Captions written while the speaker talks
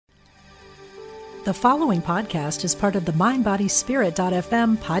The following podcast is part of the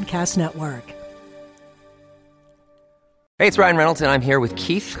MindBodySpirit.fm podcast network. Hey, it's Ryan Reynolds, and I'm here with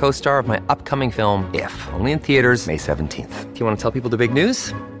Keith, co-star of my upcoming film, If, only in theaters May 17th. Do you want to tell people the big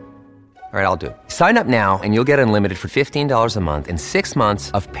news? All right, I'll do it. Sign up now and you'll get unlimited for $15 a month and 6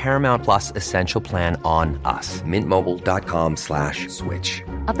 months of Paramount Plus Essential Plan on us. MintMobile.com/switch.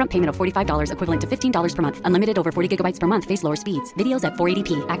 Upfront payment of $45 equivalent to $15 per month. Unlimited over 40 gigabytes per month. Face lower speeds. Videos at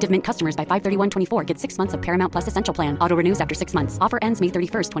 480p. Active Mint customers by 531.24 get 6 months of Paramount Plus Essential Plan. Auto renews after 6 months. Offer ends May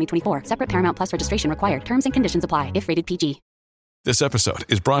 31st, 2024. Separate Paramount Plus registration required. Terms and conditions apply if rated PG. This episode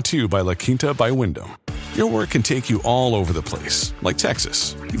is brought to you by La Quinta by Wyndham. Your work can take you all over the place, like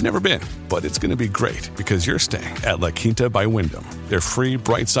Texas. You've never been, but it's going to be great because you're staying at La Quinta by Wyndham. Their free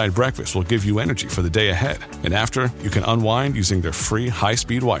Bright Side breakfast will give you energy for the day ahead. And after, you can unwind using their free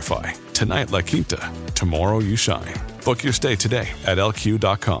high-speed Wi-Fi. Tonight, La Quinta. Tomorrow, you shine. Book your stay today at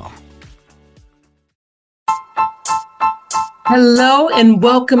LQ.com. Hello and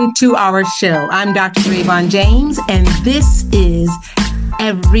welcome to our show. I'm Dr. Drayvon James, and this is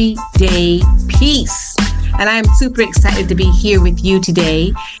Everyday Peace. And I'm super excited to be here with you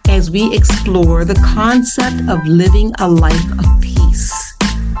today as we explore the concept of living a life of peace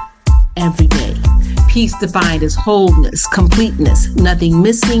every day. Peace defined as wholeness, completeness, nothing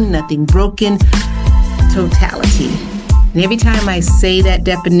missing, nothing broken, totality. And every time I say that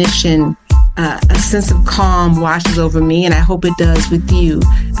definition, a sense of calm washes over me, and I hope it does with you,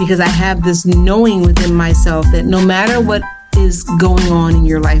 because I have this knowing within myself that no matter what is going on in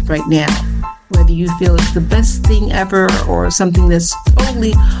your life right now, whether you feel it's the best thing ever or something that's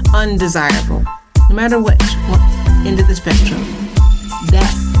totally undesirable, no matter what end of the spectrum,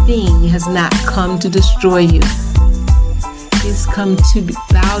 that thing has not come to destroy you. It's come to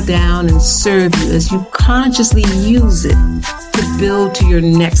bow down and serve you as you consciously use it to build to your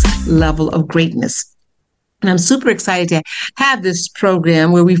next level of greatness. And I'm super excited to have this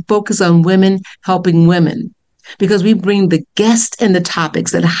program where we focus on women helping women, because we bring the guests and the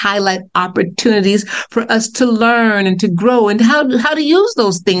topics that highlight opportunities for us to learn and to grow and how to use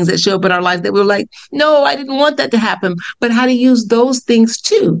those things that show up in our life that we're like, no, I didn't want that to happen, but how to use those things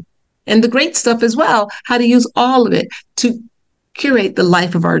too. And the great stuff as well, how to use all of it to curate the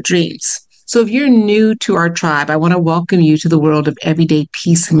life of our dreams. So if you're new to our tribe, I want to welcome you to the world of everyday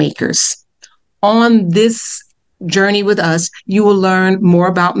peacemakers. On this journey with us, you will learn more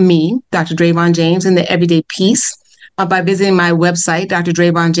about me, Dr. Drayvon James, and the Everyday Peace by visiting my website,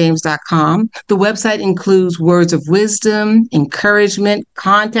 drdravonjames.com. The website includes words of wisdom, encouragement,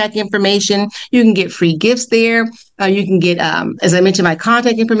 contact information. You can get free gifts there. You can get, as I mentioned, my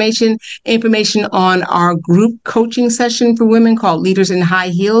contact information on our group coaching session for women called Leaders in High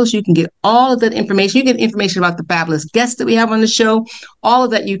Heels. You can get all of that information. You get information about the fabulous guests that we have on the show. All of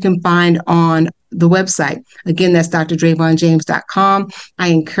that you can find on the website. Again, that's drdravonjames.com. I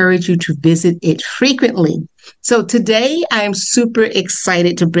encourage you to visit it frequently. So today, I am super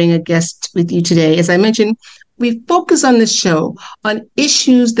excited to bring a guest with you today. As I mentioned, we focus on this show on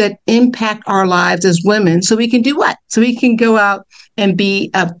issues that impact our lives as women, so we can do what? So we can go out and be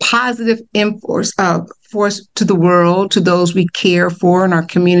a positive force to the world, to those we care for in our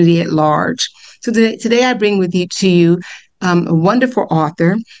community at large. So today I bring to you a wonderful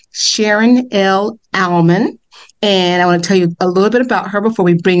author, Sharon L. Allman. And I want to tell you a little bit about her before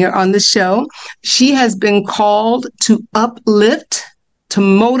we bring her on the show. She has been called to uplift, to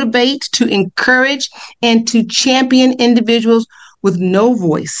motivate, to encourage, and to champion individuals with no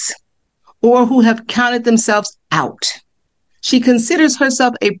voice or who have counted themselves out. She considers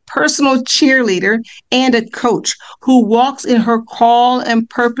herself a personal cheerleader and a coach who walks in her call and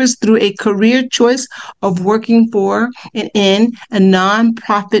purpose through a career choice of working for and in a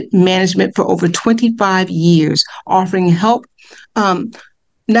nonprofit management for over 25 years, offering help, offering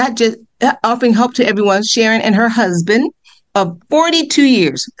help to everyone. Sharon and her husband of 42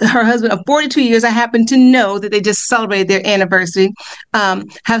 years, I happen to know that they just celebrated their anniversary,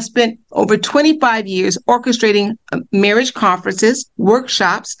 have spent over 25 years orchestrating marriage conferences,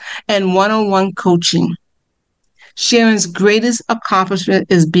 workshops, and one-on-one coaching. Sharon's greatest accomplishment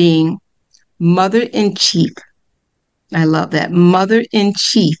is being mother-in-chief. I love that.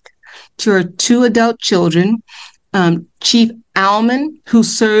 Mother-in-chief to her 2 adult children, Chief Allman, who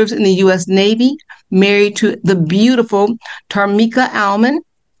serves in the U.S. Navy, married to the beautiful Tarmika Allman,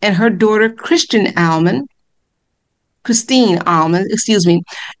 and her daughter, Christine Allman, a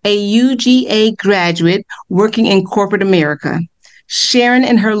UGA graduate working in corporate America. Sharon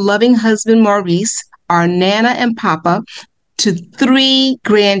and her loving husband, Maurice, are Nana and Papa to 3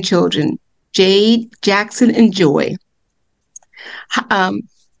 grandchildren, Jade, Jackson, and Joy.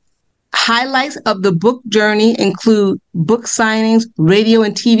 Highlights of the book journey include book signings, radio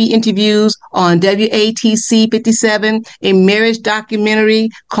and TV interviews on WATC 57, a marriage documentary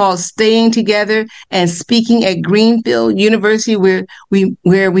called Staying Together, and speaking at Greenfield University where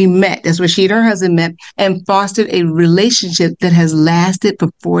we met. That's where she and her husband met and fostered a relationship that has lasted for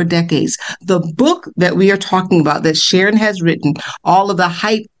 4 decades. The book that we are talking about that Sharon has written, all of the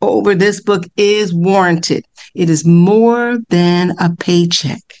hype over this book is warranted. It is More Than a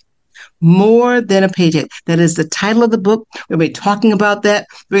Paycheck. More Than a Paycheck. That is the title of the book. We're going to be talking about that.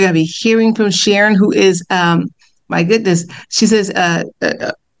 We're going to be hearing from Sharon, who is, my goodness, she says,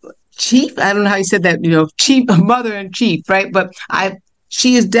 chief. I don't know how you said that, chief, mother in chief, right? But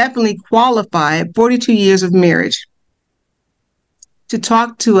she is definitely qualified, 42 years of marriage, to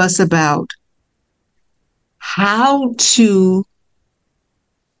talk to us about how to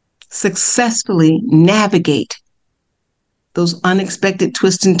successfully navigate those unexpected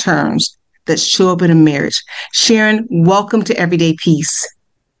twists and turns that show up in a marriage. Sharon, welcome to Everyday Peace.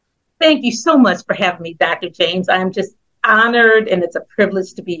 Thank you so much for having me, Dr. James. I'm just honored, and it's a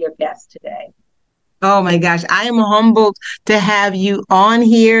privilege to be your guest today. Oh my gosh, I am humbled to have you on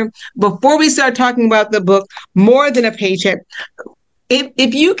here. Before we start talking about the book, More Than a Paycheck,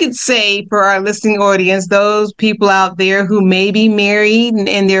 if you could say for our listening audience, those people out there who may be married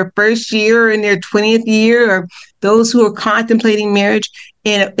in their first year or in their 20th year, or those who are contemplating marriage,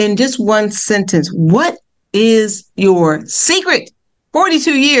 in just one sentence, what is your secret?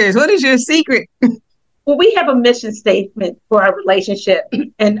 42 years, what is your secret? Well, we have a mission statement for our relationship,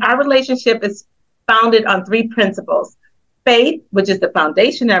 and our relationship is founded on 3 principles. Faith, which is the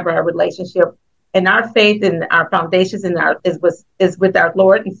foundation of our relationship, and our faith and our foundations is with our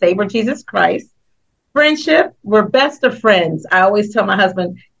Lord and Savior Jesus Christ. Friendship, we're best of friends. I always tell my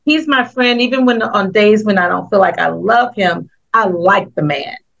husband, he's my friend, even when on days when I don't feel like I love him, I like the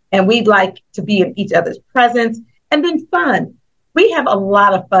man. And we like to be in each other's presence. And then fun. We have a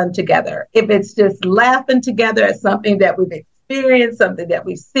lot of fun together. If it's just laughing together at something that we've experienced, something that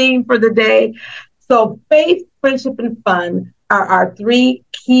we've seen for the day. So faith, friendship, and fun are our 3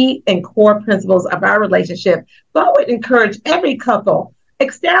 key and core principles of our relationship. So I would encourage every couple,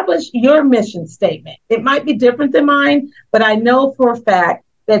 establish your mission statement. It might be different than mine, but I know for a fact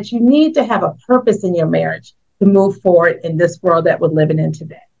that you need to have a purpose in your marriage to move forward in this world that we're living in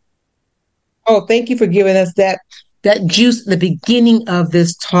today. Oh, thank you for giving us that juice at the beginning of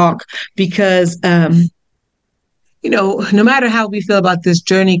this talk, because no matter how we feel about this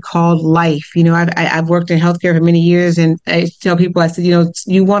journey called life, I've worked in healthcare for many years, and I tell people, I said,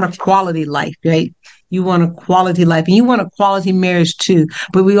 you want a quality life, right? You want a quality life, and you want a quality marriage too.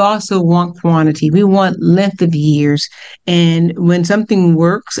 But we also want quantity. We want length of years. And when something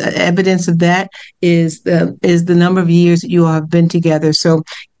works, evidence of that is the number of years that you all have been together. So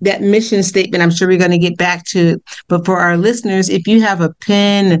that mission statement, I'm sure we're going to get back to it. But for our listeners, if you have a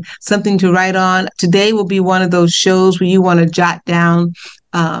pen, something to write on, today will be one of those shows where you want to jot down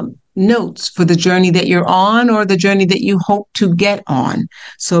notes for the journey that you're on or the journey that you hope to get on.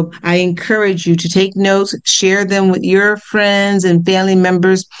 So I encourage you to take notes, share them with your friends and family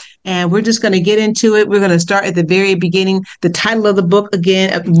members. And we're just going to get into it. We're going to start at the very beginning. The title of the book,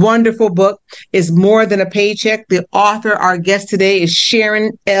 again, a wonderful book, is More Than a Paycheck. The author, our guest today, is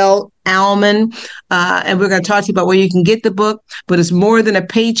Sharon L. Allman. And we're going to talk to you about where you can get the book, but it's More Than a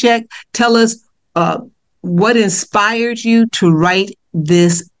Paycheck. Tell us what inspired you to write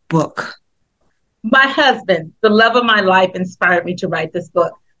this book. My husband, the love of my life, inspired me to write this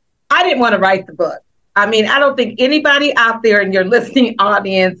book. I didn't want to write the book. I mean, I don't think anybody out there in your listening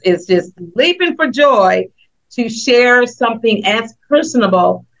audience is just leaping for joy to share something as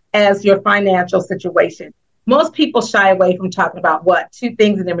personable as your financial situation. Most people shy away from talking about 2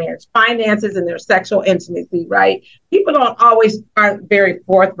 things in their marriage: finances and their sexual intimacy, right? People aren't very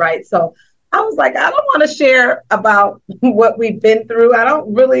forthright. So I was like, I don't want to share about what we've been through. I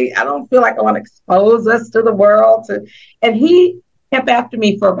don't feel like I want to expose us to the world. And he kept after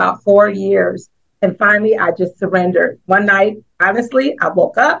me for about 4 years. And finally, I just surrendered. One night, honestly, I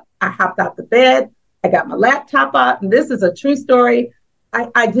woke up, I hopped out the bed, I got my laptop out, and this is a true story.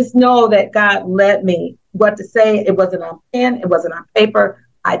 I just know that God led me what to say. It wasn't on pen, it wasn't on paper.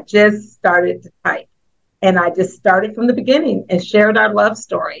 I just started to type. And I just started from the beginning and shared our love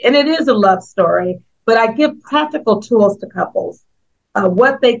story. And it is a love story, but I give practical tools to couples,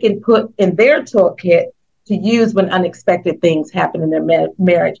 what they can put in their toolkit to use when unexpected things happen in their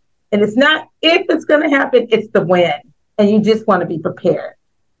marriage. And it's not if it's going to happen, it's the when. And you just want to be prepared.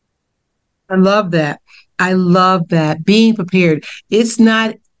 I love that. Being prepared. It's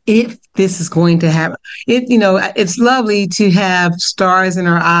not if this is going to happen. It's lovely to have stars in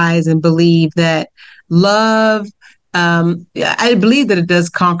our eyes and believe that love, I believe that it does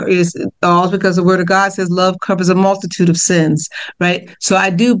conquer. It's all because the word of God says love covers a multitude of sins, right? So I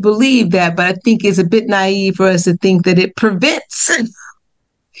do believe that, but I think it's a bit naive for us to think that it prevents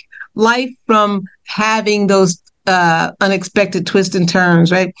life from having those unexpected twists and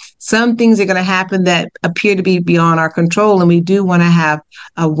turns, right? Some things are going to happen that appear to be beyond our control, and we do want to have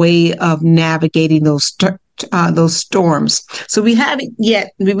a way of navigating those storms. So we haven't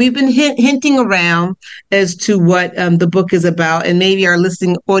yet. We've been hinting around as to what the book is about, and maybe our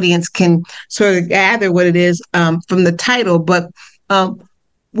listening audience can sort of gather what it is from the title. But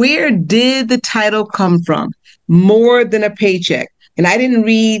where did the title come from? More Than a Paycheck. And I didn't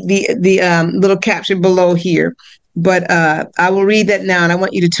read the little caption below here, but I will read that now. And I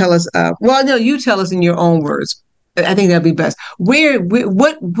want you to tell us. You tell us in your own words. I think that'd be best.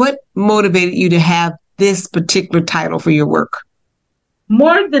 What motivated you to have this particular title for your work?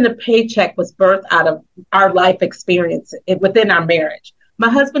 More Than a Paycheck was birthed out of our life experience within our marriage. My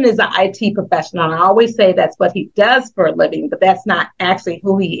husband is an IT professional, and I always say that's what he does for a living, but that's not actually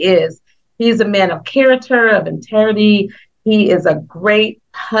who he is. He's a man of character, of integrity. He is a great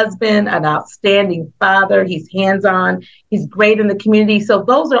husband, an outstanding father. He's hands-on. He's great in the community. So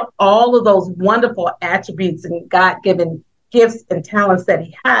those are all of those wonderful attributes and God-given gifts and talents that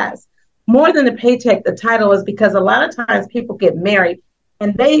he has. More Than a Paycheck, the title is because a lot of times people get married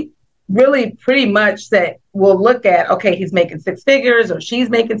and they really pretty much will look at, okay, he's making six figures or she's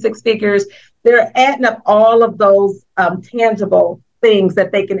making six figures. They're adding up all of those tangible things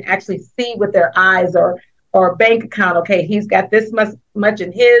that they can actually see with their eyes or bank account. Okay, he's got this much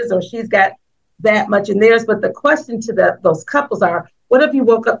in his, or she's got that much in theirs. But the question to those couples are, what if you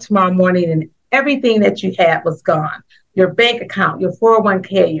woke up tomorrow morning and everything that you had was gone? Your bank account, your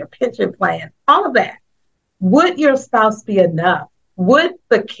 401k, your pension plan, all of that. Would your spouse be enough? Would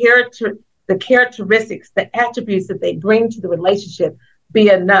the characteristics, the attributes that they bring to the relationship be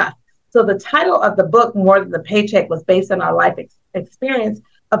enough? So the title of the book, More Than the Paycheck, was based on our life experience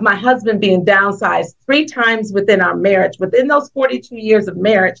of my husband being downsized 3 times within our marriage. Within those 42 years of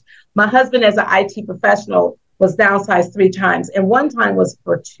marriage, my husband as an IT professional was downsized 3 times. And one time was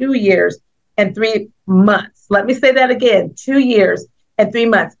for 2 years and 3 months. Let me say that again, 2 years and 3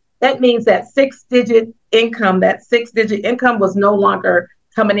 months. That means that six-digit income was no longer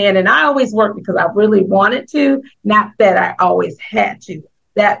coming in. And I always worked because I really wanted to, not that I always had to.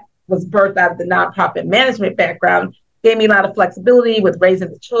 That was birthed out of the nonprofit management background. Gave me a lot of flexibility with raising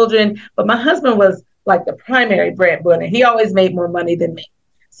the children. But my husband was like the primary breadwinner. He always made more money than me.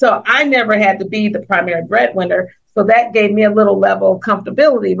 So I never had to be the primary breadwinner. So that gave me a little level of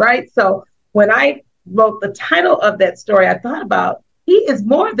comfortability, right? So when I wrote the title of that story, I thought about he is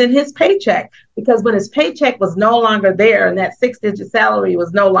more than his paycheck, because when his paycheck was no longer there and that 6-digit salary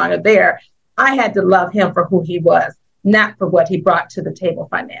was no longer there, I had to love him for who he was, not for what he brought to the table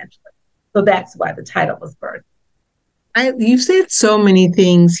financially. So that's why the title was birthed. You've said so many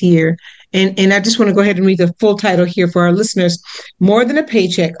things here, and I just want to go ahead and read the full title here for our listeners. More Than a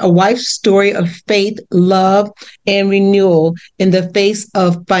Paycheck, a wife's story of faith, love, and renewal in the face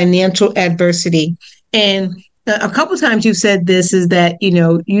of financial adversity. And a couple of times you've said this, is that,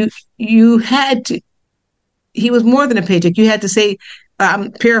 you had to, he was more than a paycheck. You had to say,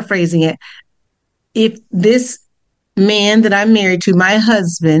 I'm paraphrasing it, if this man that I'm married to, my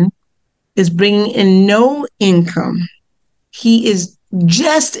husband, is bringing in no income, he is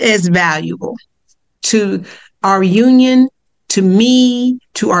just as valuable to our union, to me,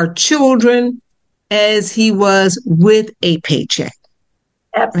 to our children, as he was with a paycheck.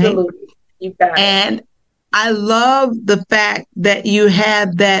 Absolutely. Right? You got it. And I love the fact that you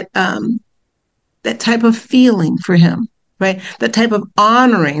have that type of feeling for him, right? That type of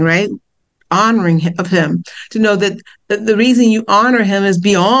honoring, right? Honoring of him, to know that the reason you honor him is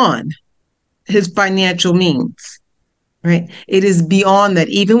beyond his financial means, right? It is beyond that.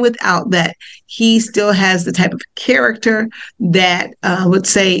 Even without that, he still has the type of character that would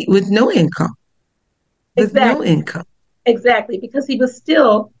say with no income. Exactly. No income. Exactly, because he was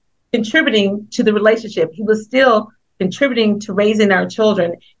still contributing to the relationship. He was still contributing to raising our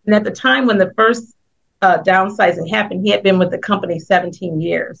children. And at the time when the first downsizing happened, he had been with the company 17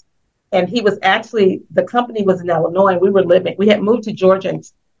 years. And he was actually, the company was in Illinois. We had moved to Georgia in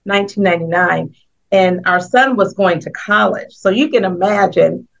 1999, and our son was going to college. So you can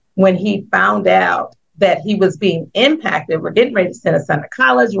imagine when he found out that he was being impacted. We're getting ready to send a son to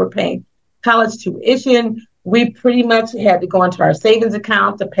college. We're paying college tuition. We pretty much had to go into our savings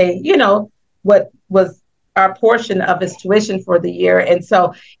account to pay, what was our portion of his tuition for the year. And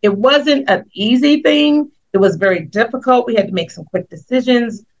so it wasn't an easy thing. It was very difficult. We had to make some quick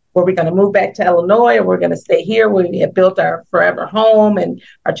decisions. Were we going to move back to Illinois, or we're going to stay here where we had built our forever home, and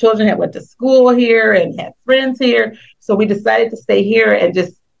our children had went to school here and had friends here. So we decided to stay here and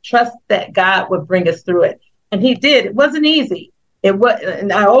just trust that God would bring us through it. And he did. It wasn't easy. It was,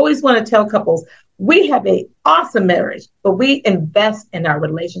 and I always want to tell couples, we have an awesome marriage, but we invest in our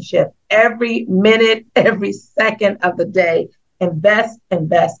relationship every minute, every second of the day. Invest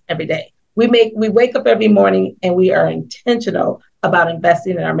every day. We wake up every morning and we are intentional about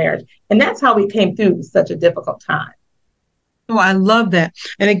investing in our marriage. And that's how we came through such a difficult time. Oh, I love that.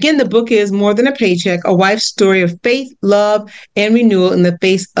 And again, the book is More Than a Paycheck, a wife's story of faith, love, and renewal in the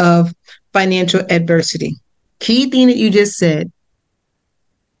face of financial adversity. Key thing that you just said,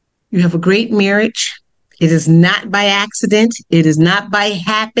 you have a great marriage. It is not by accident. It is not by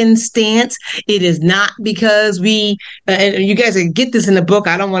happenstance. It is not because and you guys get this in the book.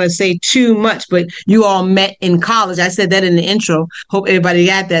 I don't want to say too much, but you all met in college. I said that in the intro. Hope everybody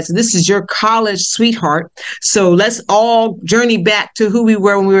got that. So this is your college sweetheart. So let's all journey back to who we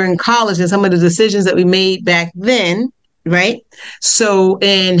were when we were in college and some of the decisions that we made back then. Right. So,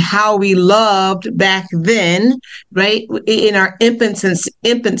 and how we loved back then, right, in our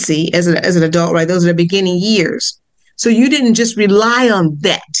infancy as an adult, right? Those are the beginning years. So you didn't just rely on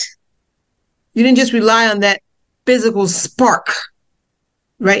that. You didn't just rely on that physical spark,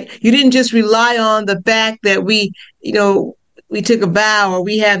 right? You didn't just rely on the fact that we took a vow or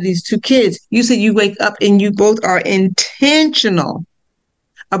we have these 2 kids. You said you wake up and you both are intentional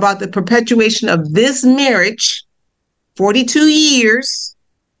about the perpetuation of this marriage. 42 years,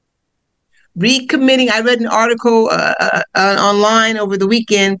 recommitting. I read an article online over the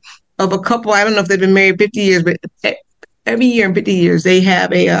weekend of a couple. I don't know if they've been married 50 years, but every year in 50 years, they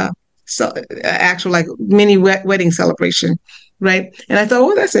have actual like mini wedding celebration, right? And I thought,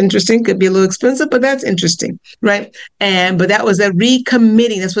 oh, that's interesting. Could be a little expensive, but that's interesting, right? But that was a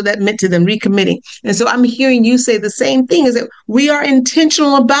recommitting. That's what that meant to them, recommitting. And so I'm hearing you say the same thing, is that we are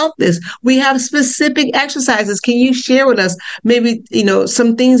intentional about this. We have specific exercises. Can you share with us maybe,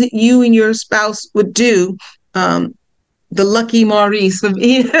 some things that you and your spouse would do? The lucky Maurice,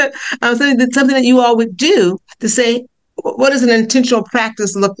 something that you all would do to say, what does an intentional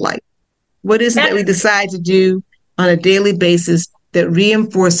practice look like? What is it that we decide to do on a daily basis that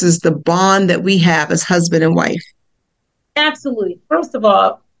reinforces the bond that we have as husband and wife? Absolutely. First of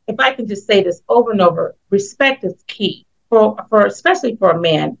all, if I can just say this over and over, respect is key. For especially for a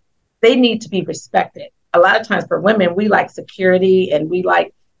man, they need to be respected. A lot of times for women, we like security and we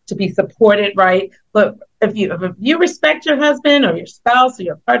like to be supported, right? But if you respect your husband or your spouse or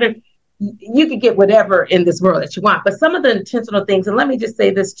your partner, you can get whatever in this world that you want. But some of the intentional things, and let me just say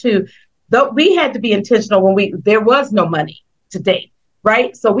this too, though we had to be intentional when there was no money to date,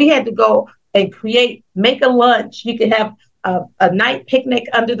 right? So we had to go and make a lunch. You could have a night picnic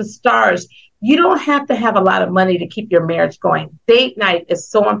under the stars. You don't have to have a lot of money to keep your marriage going. Date night is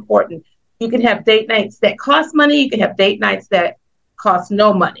so important. You can have date nights that cost money. You can have date nights that cost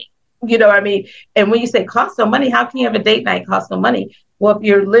no money. You know what I mean? And when you say cost no money, how can you have a date night cost no money? Well,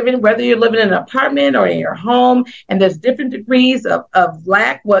 whether you're living in an apartment or in your home, and there's different degrees of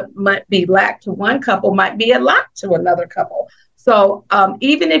lack, what might be lack to one couple might be a lot to another couple. So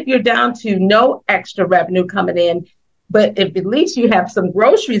even if you're down to no extra revenue coming in, but if at least you have some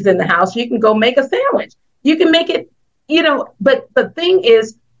groceries in the house, you can go make a sandwich. You can make it, but the thing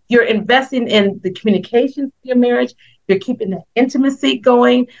is, you're investing in the communications of your marriage. You're keeping the intimacy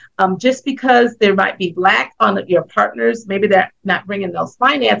going. Just because there might be lack on your partners, maybe they're not bringing those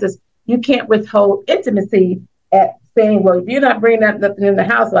finances, you can't withhold intimacy at saying, well, if you're not bringing nothing in the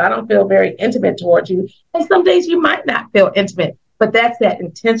house, well, I don't feel very intimate towards you. And some days you might not feel intimate, but that's that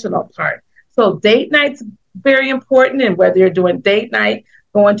intentional part. So date night's very important. And whether you're doing date night,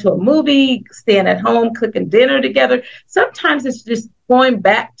 going to a movie, staying at home, cooking dinner together, sometimes it's just going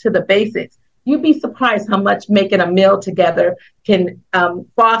back to the basics. You'd be surprised how much making a meal together can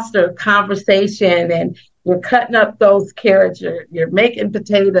foster conversation, and you're cutting up those carrots, you're making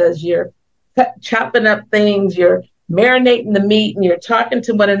potatoes, you're chopping up things, you're marinating the meat, and you're talking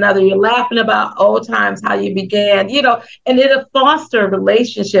to one another, you're laughing about old times, how you began, and it'll foster a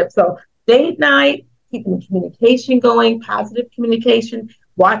relationship. So date night, keeping the communication going, positive communication,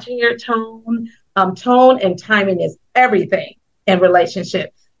 watching your tone and timing is everything in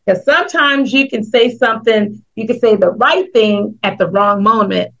relationships. Because sometimes you can say the right thing at the wrong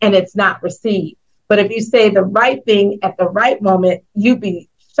moment and it's not received. But if you say the right thing at the right moment, you'd be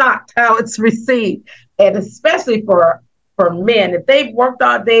shocked how it's received. And especially for for men. If they've worked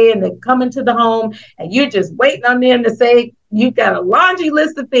all day and they come into the home and you're just waiting on them to say, you've got a laundry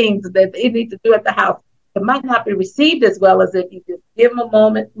list of things that they need to do at the house, it might not be received as well as if you just give him a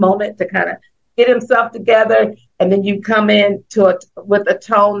moment to kind of get himself together, and then you come in with a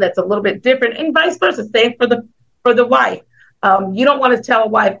tone that's a little bit different, and vice versa. Same for the wife. You don't want to tell a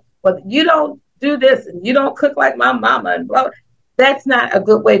wife, well, you don't do this and you don't cook like my mama and blah. That's not a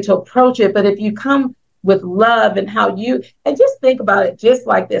good way to approach it. But if you come with love and and just think about it just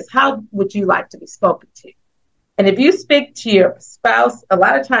like this, how would you like to be spoken to? And if you speak to your spouse, a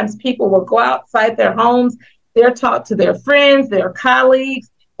lot of times people will go outside their homes, they'll talk to their friends, their colleagues,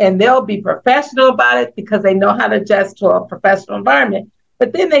 and they'll be professional about it because they know how to adjust to a professional environment.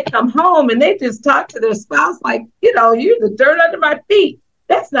 But then they come home and they just talk to their spouse like, you're the dirt under my feet.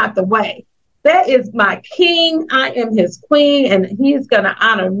 That's not the way. That is my king. I am his queen, and he's going to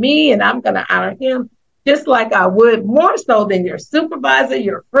honor me, and I'm going to honor him just like I would, more so than your supervisor,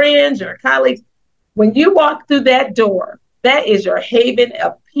 your friends, your colleagues. When you walk through that door, that is your haven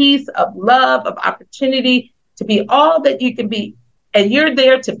of peace, of love, of opportunity to be all that you can be. And you're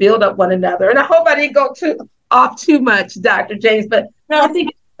there to build up one another. And I hope I didn't go off too much, Dr. James, but I think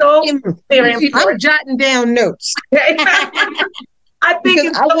it's so very important. I'm jotting down notes. I think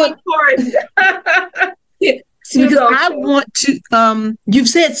it's so important. Because I want to, you've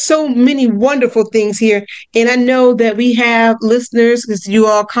said so many wonderful things here. And I know that we have listeners, because you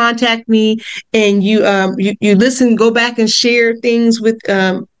all contact me and you listen, go back and share things with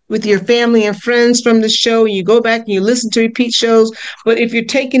your family and friends from the show. You go back and you listen to repeat shows. But if you're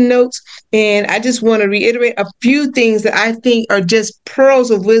taking notes, and I just want to reiterate a few things that I think are just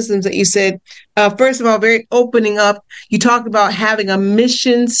pearls of wisdom that you said. First of all, very opening up, you talked about having a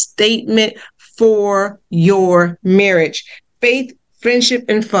mission statement for your marriage: faith, friendship,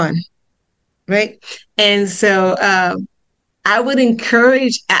 and fun. Right. And so I would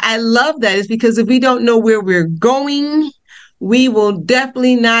encourage, I love that. It's because if we don't know where we're going, we will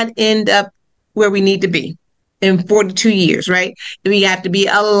definitely not end up where we need to be in 42 years, right? We have to be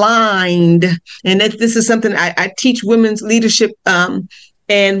aligned. And this is something I teach women's leadership,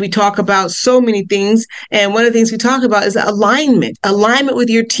 and we talk about so many things. And one of the things we talk about is alignment with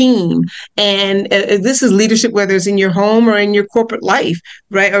your team. And this is leadership, whether it's in your home or in your corporate life,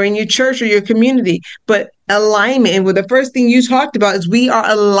 right? Or in your church or your community. But alignment, and the first thing you talked about is we are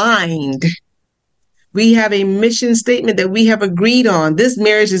aligned. We have a mission statement that we have agreed on. This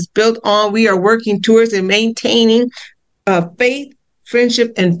marriage is built on, we are working towards and maintaining faith,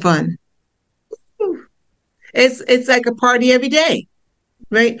 friendship, and fun. It's like a party every day,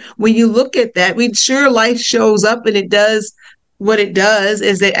 right? When you look at that, life shows up, and it does what it does.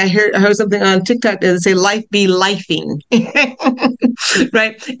 Is that I heard something on TikTok that say life be lifing,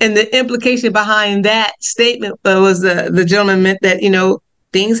 right? And the implication behind that statement was the gentleman meant that,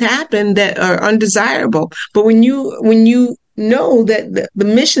 things happen that are undesirable. But when you know that the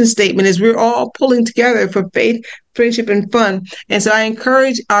mission statement is we're all pulling together for faith, friendship, and fun. And so I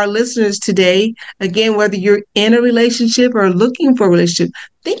encourage our listeners today, again, whether you're in a relationship or looking for a relationship,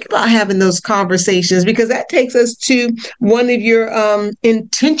 think about having those conversations, because that takes us to one of your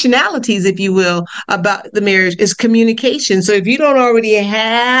intentionalities, if you will, about the marriage is communication. So if you don't already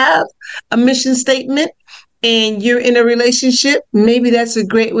have a mission statement, and you're in a relationship, maybe that's a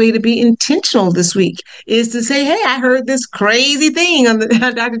great way to be intentional this week, is to say, hey, I heard this crazy thing on the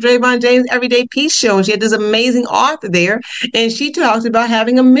Dr. Drayvon James Everyday Peace Show. And she had this amazing author there, and she talked about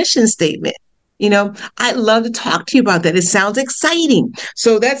having a mission statement. I'd love to talk to you about that. It sounds exciting.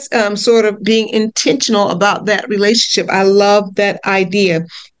 So that's sort of being intentional about that relationship. I love that idea.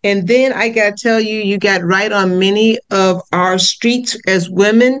 And then I got to tell you, you got right on many of our streets as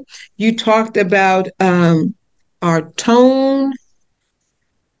women. You talked about our tone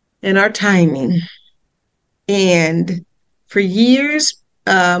and our timing. And for years,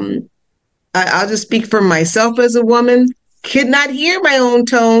 I'll just speak for myself as a woman, could not hear my own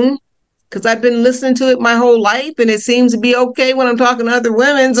tone, because I've been listening to it my whole life, and it seems to be okay when I'm talking to other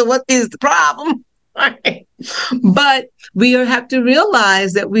women. So what is the problem? Right. But we have to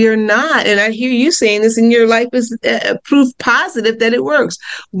realize that we are not, and I hear you saying this, and your life is proof positive that it works.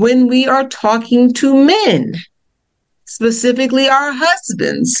 When we are talking to men, specifically our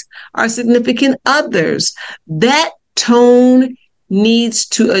husbands, our significant others, that tone needs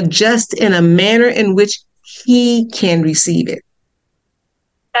to adjust in a manner in which he can receive it.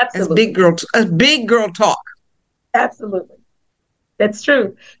 Absolutely. That's big girl talk. Absolutely. That's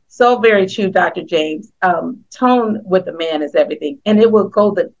true. So very true, Dr. James. Tone with a man is everything, and it will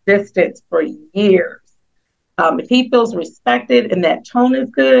go the distance for years. If he feels respected and that tone is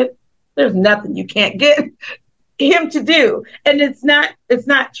good, there's nothing you can't get him to do. And it's not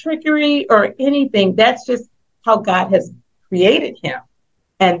trickery or anything. That's just how God has created him.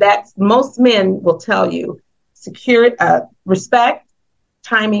 And that's, most men will tell you, secure, respect,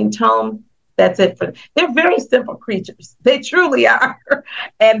 timing, tone. That's it for them. They're very simple creatures. They truly are.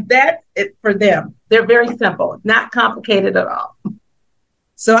 And that's it for them. They're very simple, not complicated at all.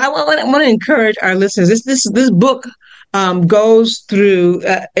 So I want to encourage our listeners. This book goes through,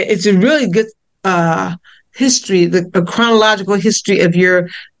 it's a really good history, a chronological history of your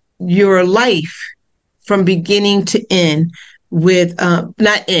life from beginning to end. With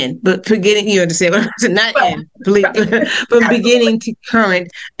not end, but beginning, you understand what I'm saying? Not end, but beginning to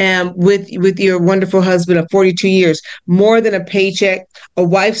current, with your wonderful husband of 42 years, more than a paycheck, a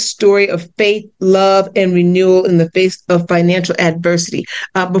wife's story of faith, love, and renewal in the face of financial adversity.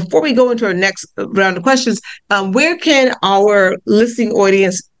 Before we go into our next round of questions, where can our listening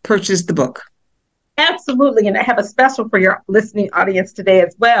audience purchase the book? Absolutely. And I have a special for your listening audience today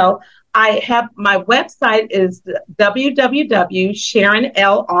as well. I have, my website is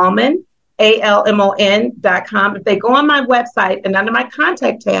www.SharonLAlmon.com. If they go on my website and under my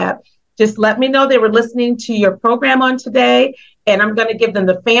contact tab, just let me know they were listening to your program on today. And I'm going to give them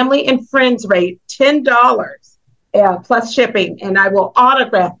the family and friends rate, $10 plus shipping. And I will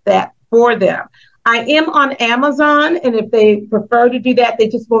autograph that for them. I am on Amazon, and if they prefer to do that, they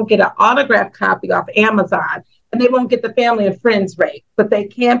just won't get an autographed copy off Amazon, and they won't get the family and friends rate, but they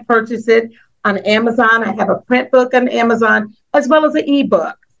can purchase it on Amazon. I have a print book on Amazon, as well as an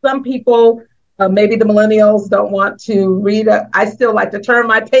ebook. Some people, maybe the millennials, don't want to read. I still like to turn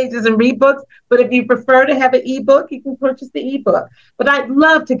my pages and read books, but if you prefer to have an ebook, you can purchase the ebook. But I'd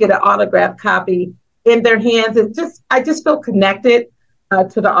love to get an autographed copy in their hands. I just feel connected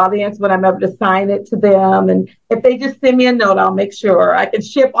to the audience when I'm able to sign it to them. And if they just send me a note, I'll make sure I can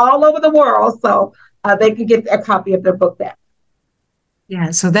ship all over the world so they can get a copy of their book back.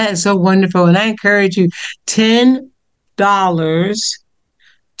 Yeah, so that is so wonderful. And I encourage you, $10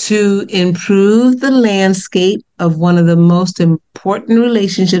 to improve the landscape of one of the most important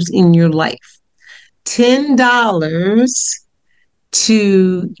relationships in your life. $10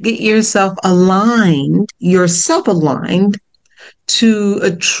 to get yourself aligned to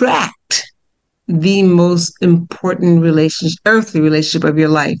attract the most important earthly relationship of your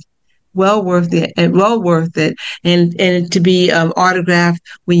life. Well worth it, and to be autographed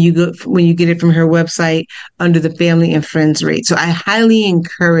when you get it from her website under the family and friends rate. So I highly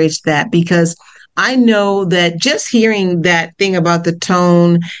encourage that, because I know that just hearing that thing about the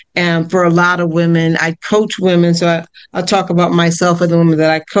tone, and for a lot of women, I coach women, so I'll talk about myself and the women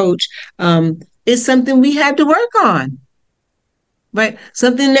that I coach, is something we had to work on. Right.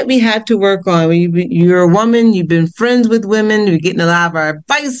 Something that we had to work on. You're a woman, you've been friends with women, you're getting a lot of our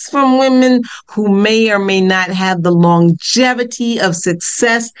advice from women who may or may not have the longevity of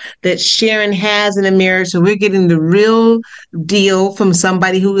success that Sharon has in a marriage. So we're getting the real deal from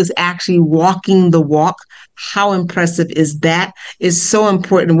somebody who is actually walking the walk. How impressive is that? It's so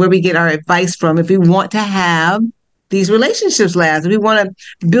important where we get our advice from if we want to have these relationships last, if we want to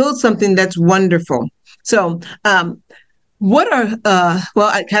build something that's wonderful. So, what are, well,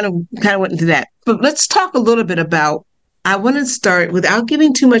 I kind of went into that, but let's talk a little bit about, I want to start without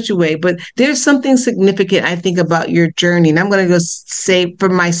giving too much away, but there's something significant, I think, about your journey. And I'm going to go say for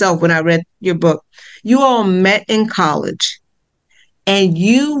myself, when I read your book, you all met in college and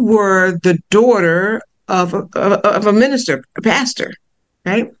you were the daughter of a minister, a pastor,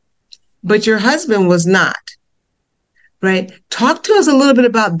 right? But your husband was not, right? Talk to us a little bit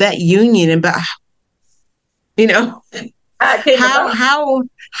about that union and about,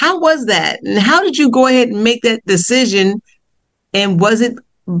 how was that? And how did you go ahead and make that decision? And was it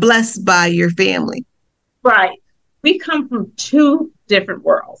blessed by your family? Right. We come from two different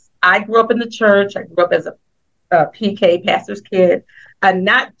worlds. I grew up in the church. I grew up as a PK, pastor's kid, and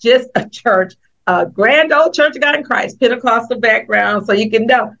not just a church, a grand old Church of God in Christ, Pentecostal background. So you can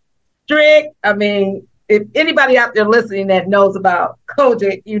know, strict. I mean, if anybody out there listening that knows about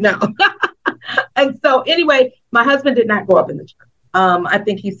Kojic, you know. And so anyway, my husband did not grow up in the church. I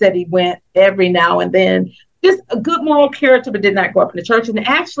think he said he went every now and then, just a good moral character, but did not grow up in the church. And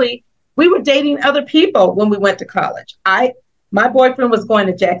actually, we were dating other people when we went to college. My boyfriend was going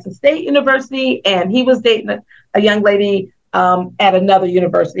to Jackson State University, and he was dating a young lady at another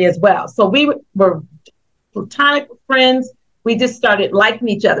university as well. So we were platonic friends. We just started liking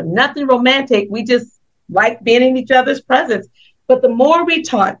each other. Nothing romantic. We just liked being in each other's presence. But the more we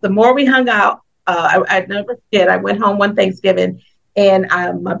talked, the more we hung out. I'd never forget, I went home one Thanksgiving, and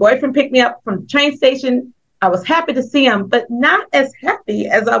my boyfriend picked me up from the train station. I was happy to see him, but not as happy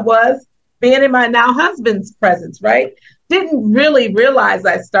as I was being in my now husband's presence, right? Didn't really realize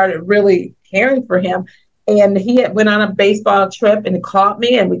I started really caring for him. And he had went on a baseball trip and called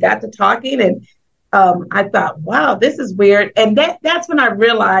me and we got to talking. And I thought, wow, this is weird. And that's when I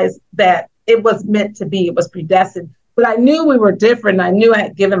realized that it was meant to be. It was predestined. But I knew we were different. I knew I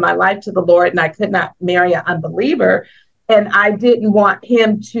had given my life to the Lord and I could not marry an unbeliever. And I didn't want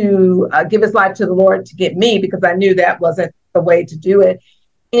him to give his life to the Lord to get me because I knew that wasn't the way to do it.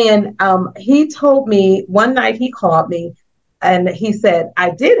 And he told me one night, he called me and he said, I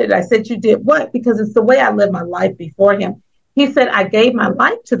did it. I said, you did what? Because it's the way I lived my life before him. He said, I gave my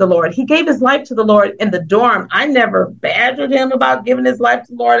life to the Lord. He gave his life to the Lord in the dorm. I never badgered him about giving his life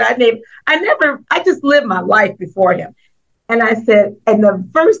to the Lord. I just lived my life before him. And I said, and the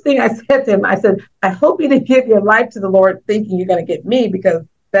first thing I said to him, I said, I hope you didn't give your life to the Lord thinking you're going to get me, because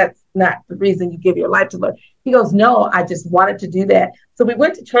that's not the reason you give your life to the Lord. He goes, no, I just wanted to do that. So we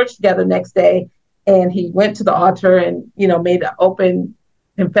went to church together next day and he went to the altar and, made an open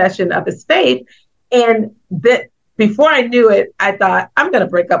confession of his faith. And that before I knew it, I thought, I'm going to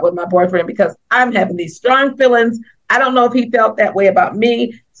break up with my boyfriend because I'm having these strong feelings. I don't know if he felt that way about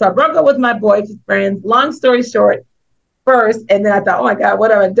me. So I broke up with my boyfriend. Long story short, first, and then I thought, oh my God,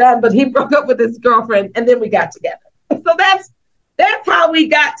 what have I done? But he broke up with his girlfriend and then we got together. So that's how we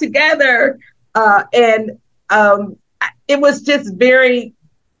got together. And it was just very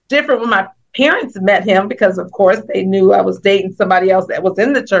different when my parents met him because, of course, they knew I was dating somebody else that was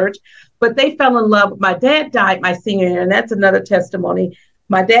in the church, but they fell in love. My dad died my senior year, and that's another testimony.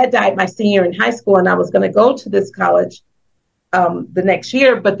 My dad died my senior year in high school, and I was going to go to this college the next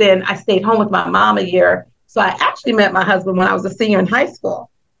year, but then I stayed home with my mom a year. So I actually met my husband when I was a senior in high school.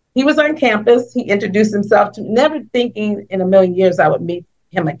 He was on campus. He introduced himself to me, never thinking in a million years I would meet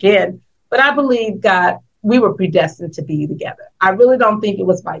him again. But I believe God, we were predestined to be together. I really don't think it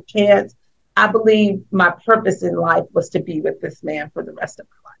was by chance. I believe my purpose in life was to be with this man for the rest of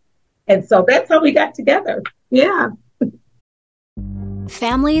my life. And so that's how we got together. Yeah.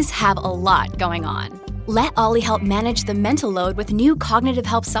 Families have a lot going on. Let Ollie help manage the mental load with new cognitive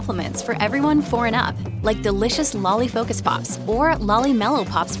help supplements for everyone 4 and up, like delicious Lolly Focus Pops or Lolly Mellow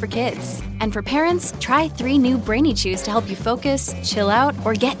Pops for kids. And for parents, try 3 new Brainy Chews to help you focus, chill out,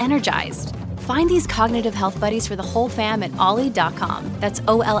 or get energized. Find these cognitive health buddies for the whole fam at ollie.com. That's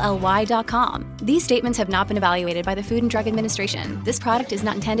OLLY.com. These statements have not been evaluated by the Food and Drug Administration. This product is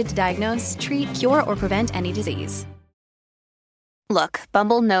not intended to diagnose, treat, cure, or prevent any disease. Look,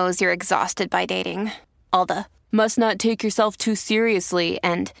 Bumble knows you're exhausted by dating. All the, must not take yourself too seriously,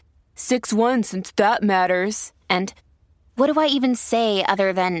 and 6'1" since that matters, and what do I even say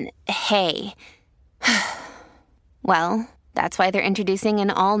other than, hey? Well, that's why they're introducing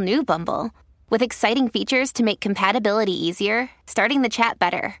an all-new Bumble, with exciting features to make compatibility easier, starting the chat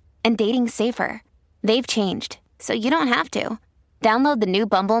better, and dating safer. They've changed, so you don't have to. Download the new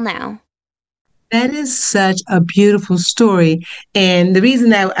Bumble now. That is such a beautiful story. And the reason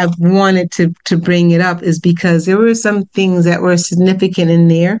that I wanted to bring it up is because there were some things that were significant in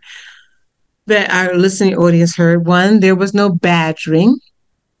there that our listening audience heard. One, there was no badgering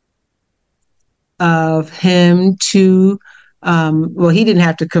of him to, he didn't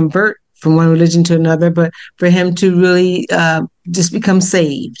have to convert from one religion to another, but for him to really just become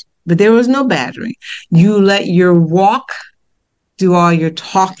saved. But there was no badgering. You let your walk do all your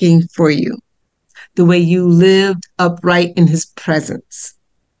talking for you. The way you lived upright in his presence.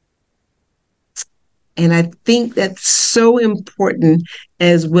 And I think that's so important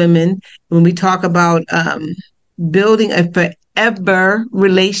as women when we talk about building a forever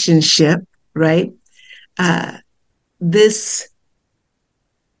relationship, right?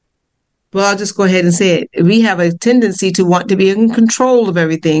 I'll just go ahead and say it. We have a tendency to want to be in control of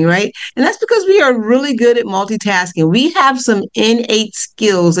everything, right? And that's because we are really good at multitasking. We have some innate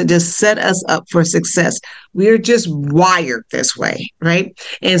skills that just set us up for success. We are just wired this way, right?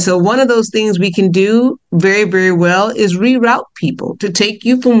 And so one of those things we can do very, very well is reroute people to take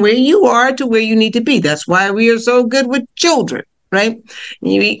you from where you are to where you need to be. That's why we are so good with children. Right?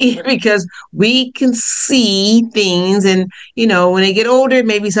 Because we can see things and, when they get older, it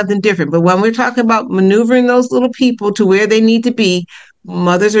may be something different. But when we're talking about maneuvering those little people to where they need to be,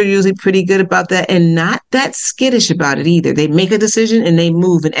 mothers are usually pretty good about that and not that skittish about it either. They make a decision and they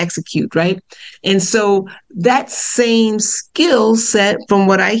move and execute, right? And so that same skill set from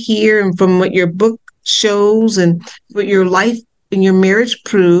what I hear and from what your book shows and what your life and your marriage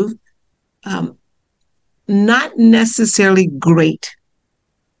prove, not necessarily great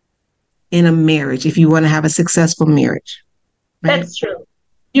in a marriage if you want to have a successful marriage. Right? That's true.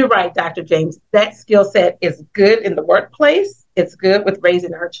 You're right, Dr. James. That skill set is good in the workplace, It's good with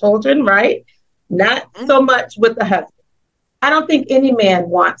raising our children, right? Not so much with the husband. I don't think any man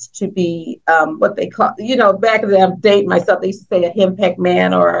wants to be what they call, back in the day, I'm dating myself, they used to say a henpecked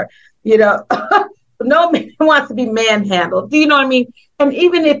man or, no man wants to be manhandled. Do you know what I mean? And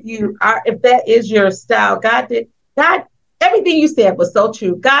even if that is your style, God, everything you said was so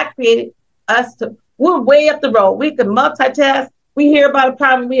true. God created us we're way up the road. We can multitask. We hear about a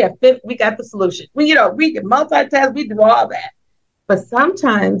problem. We got the solution. We can multitask. We do all that. But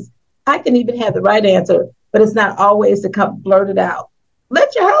sometimes I can even have the right answer, but it's not always to come blurted out.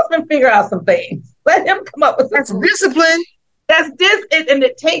 Let your husband figure out some things. Let him come up with some discipline.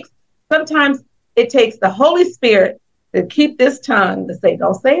 Sometimes it takes the Holy Spirit to keep this tongue to say,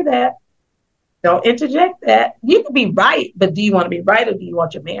 don't say that. Don't interject that. You can be right, but do you want to be right or do you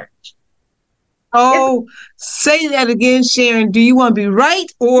want your marriage? Oh, say that again, Sharon. Do you want to be right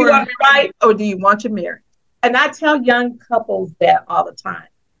or do you want your marriage? And I tell young couples that all the time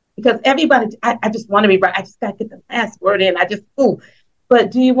because everybody, I just want to be right. I just got to get the last word in.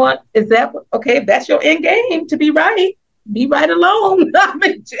 But do you want, if that's your end game to be right, be right alone. I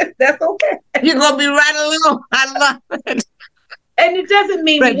mean, that's okay. You're going to be right alone. I love it. And it doesn't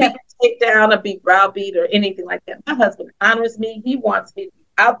mean we have to take down or be browbeat or anything like that. My husband honors me. He wants me to be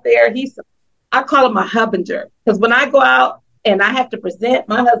out there. I call him a hubbinger because when I go out and I have to present,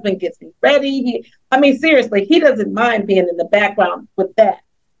 my husband gets me ready. Seriously, he doesn't mind being in the background with that.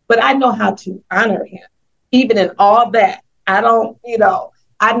 But I know how to honor him, even in all that. I know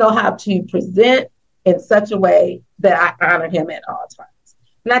how to present in such a way that I honor him at all times.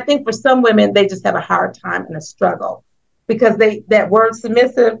 And I think for some women, they just have a hard time and a struggle because that word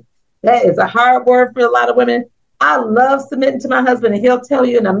submissive, that is a hard word for a lot of women. I love submitting to my husband, and he'll tell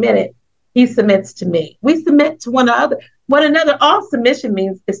you in a minute, he submits to me. We submit to one another. All submission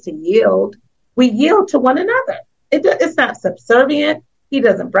means is to yield. We yield to one another. It's not subservient. He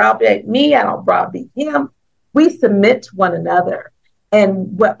doesn't browbeat me. I don't browbeat him. We submit to one another.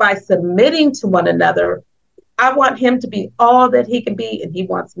 And by submitting to one another, I want him to be all that he can be, and he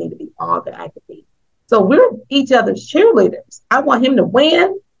wants me to be all that I can be. So we're each other's cheerleaders. I want him to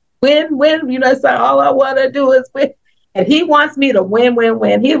win. It's like all I want to do is win. And he wants me to win.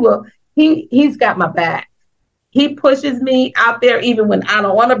 He's got my back. He pushes me out there even when I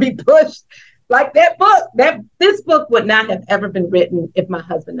don't want to be pushed. Like that book, this book would not have ever been written if my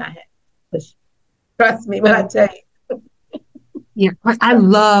husband and I had pushed. Trust me when I tell you. Yeah, I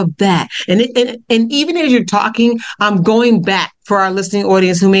love that. And even as you're talking, I'm going back for our listening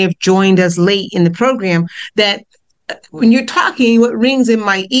audience who may have joined us late in the program, that when you're talking, what rings in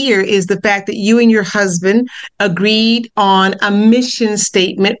my ear is the fact that you and your husband agreed on a mission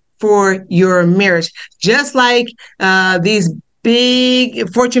statement for your marriage, just like these big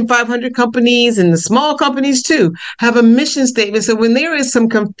Fortune 500 companies and the small companies too have a mission statement. So when there is some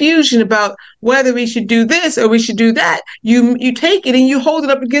confusion about whether we should do this or we should do that, you take it and you hold it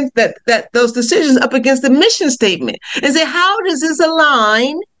up against those decisions up against the mission statement and say, how does this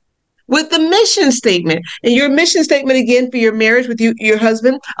align with the mission statement? And your mission statement again for your marriage with your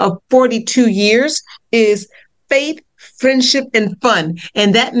husband of 42 years is faith, friendship, and fun.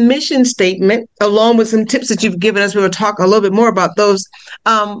 And that mission statement, along with some tips that you've given us, we will talk a little bit more about those,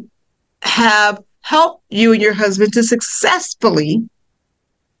 have helped you and your husband to successfully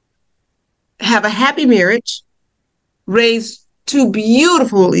have a happy marriage, raise two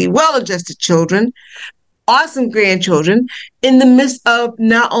beautifully well-adjusted children, awesome grandchildren, in the midst of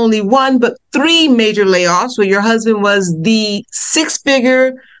not only one, but 3 major layoffs, where your husband was the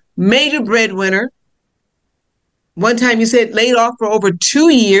 6-figure major breadwinner. One time you said laid off for over 2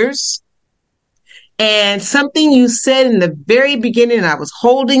 years. And something you said in the very beginning, and I was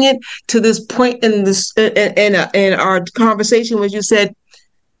holding it to this point in our conversation, was you said,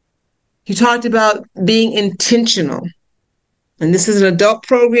 you talked about being intentional. And this is an adult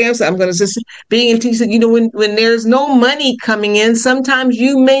program, so I'm going to just being intentional. When there's no money coming in, sometimes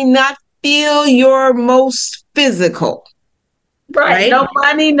you may not feel your most physical. Right? No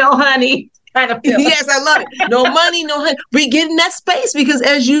money, no honey. Kind of yes, I love it. No money, no honey. We get in that space because,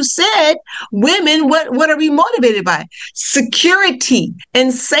 as you said, women, what are we motivated by? Security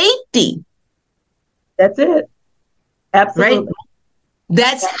and safety. That's it. Absolutely. Right?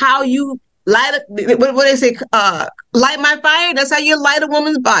 That's how you light up. What they say? Light my fire. That's how you light a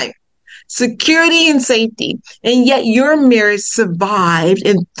woman's fire. Security and safety. And yet your marriage survived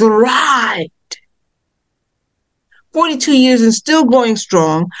and thrived. 42 years and still going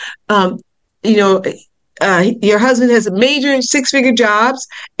strong. Your husband has major 6-figure jobs,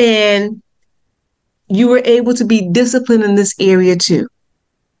 and you were able to be disciplined in this area too.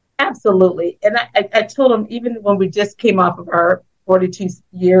 Absolutely. And I told him, even when we just came off of our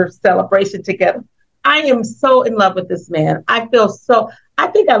 42-year celebration together, I am so in love with this man. I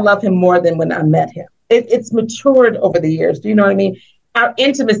think I love him more than when I met him. It's matured over the years. Do you know what I mean? Our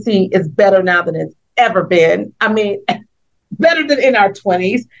intimacy is better now than it's ever been. I mean, better than in our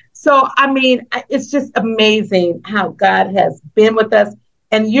 20s. So, I mean, it's just amazing how God has been with us.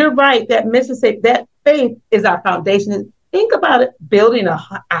 And you're right, that Mississippi, that faith is our foundation. Think about it, building a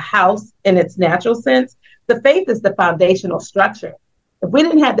house in its natural sense. The faith is the foundational structure. If we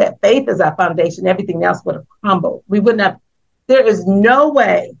didn't have that faith as our foundation, everything else would have crumbled. We wouldn't have, there is no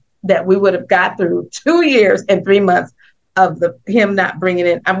way that we would have got through 2 years and 3 months of him not bringing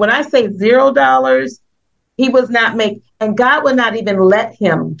in. And when I say $0, he was not making, and God would not even let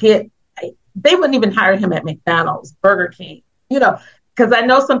him they wouldn't even hire him at McDonald's, Burger King, because I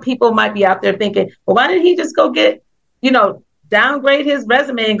know some people might be out there thinking, well, why didn't he just go get, downgrade his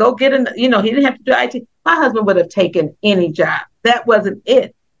resume and go get he didn't have to do IT. My husband would have taken any job. That wasn't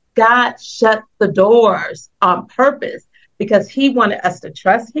it. God shut the doors on purpose because he wanted us to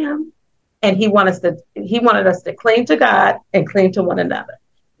trust him, and he wanted us to cling to God and cling to one another.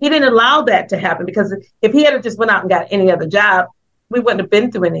 He didn't allow that to happen, because if he had just went out and got any other job, we wouldn't have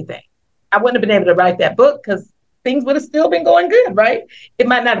been through anything. I wouldn't have been able to write that book because things would have still been going good, right? It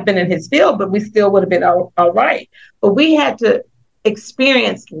might not have been in his field, but we still would have been all right. But we had to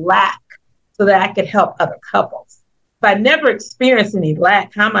experience lack so that I could help other couples. If I never experienced any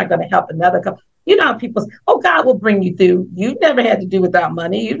lack, how am I going to help another couple? You know how people say, oh, God will bring you through. You never had to do without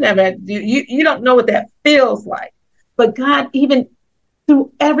money. You never had to do, you don't know what that feels like. But God, even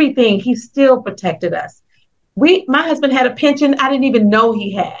through everything, he still protected us. My husband had a pension I didn't even know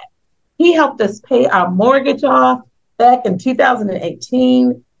he had. He helped us pay our mortgage off back in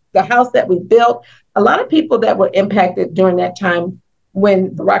 2018, the house that we built. A lot of people that were impacted during that time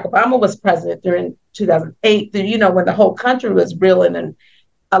when Barack Obama was president during 2008, when the whole country was reeling, and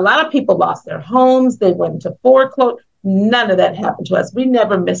a lot of people lost their homes. They went into foreclosure. None of that happened to us. We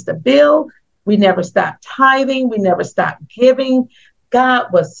never missed a bill. We never stopped tithing. We never stopped giving. God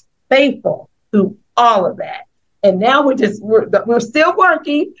was faithful through all of that. And now we're still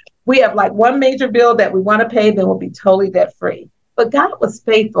working. We have like one major bill that we want to pay, then we'll be totally debt free. But God was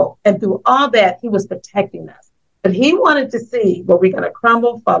faithful. And through all that, he was protecting us. But he wanted to see, were we going to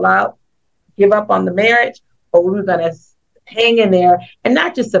crumble, fall out, give up on the marriage, or were we going to hang in there and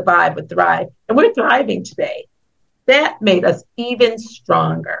not just survive, but thrive? And we're thriving today. That made us even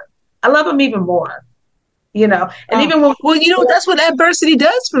stronger. I love him even more. And even when, that's what adversity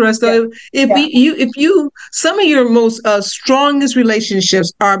does for us, though. Yeah. Some of your most strongest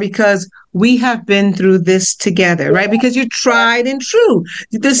relationships are because we have been through this together, right? Because you're tried and true.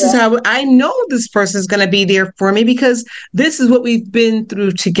 This is how I know this person is going to be there for me, because this is what we've been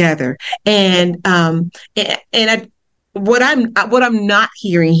through together. And what I'm not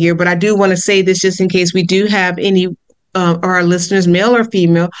hearing here, but I do want to say this just in case we do have any our listeners, male or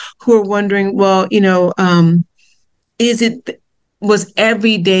female, who are wondering, well, was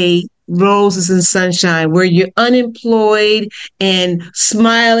every day roses and sunshine? Were you unemployed and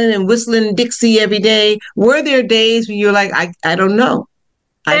smiling and whistling Dixie every day? Were there days when you're like, I don't know.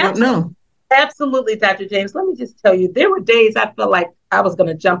 I don't know. Absolutely, Dr. James. Let me just tell you, there were days I felt like I was going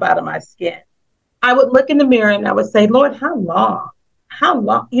to jump out of my skin. I would look in the mirror and I would say, Lord, how long? How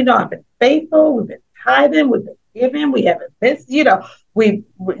long? I've been faithful. We've been tithing. We've been giving. We haven't missed,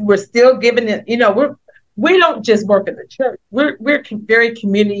 we're still giving it, we don't just work in the church. We're very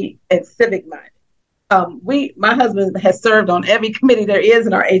community and civic minded. My husband has served on every committee there is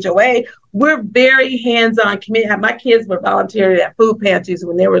in our HOA. We're very hands-on community. My kids were volunteering at food pantries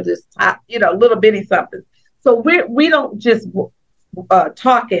when they were just little bitty something. So we don't just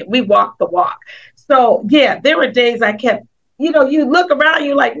talk it. We walk the walk. So there were days I kept, you look around,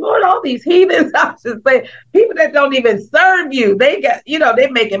 you're like, Lord, all these heathens, I should say, people that don't even serve you, they got,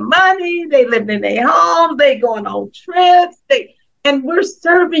 they're making money, they living in their homes, they going on trips, and we're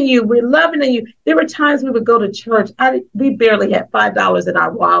serving you, we're loving you. There were times we would go to church, we barely had $5 in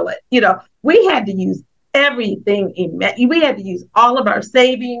our wallet. We had to use everything. We had to use all of our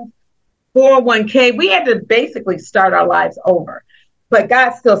savings, 401k. We had to basically start our lives over. But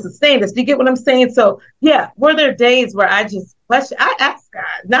God still sustained us. Do you get what I'm saying? So, were there days where I just question? I asked God,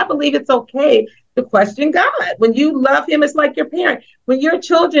 and I believe it's okay to question God. When you love him, it's like your parent. When your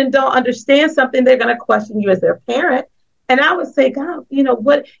children don't understand something, they're going to question you as their parent. And I would say, God,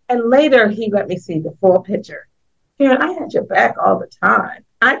 what? And later he let me see the full picture. Karen, I had your back all the time.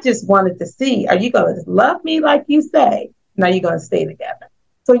 I just wanted to see, are you going to love me like you say? And are you going to stay together?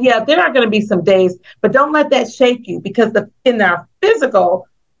 So, there are going to be some days, but don't let that shake you, because in our physical,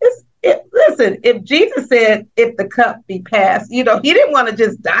 it's Listen, if Jesus said, if the cup be passed, he didn't want to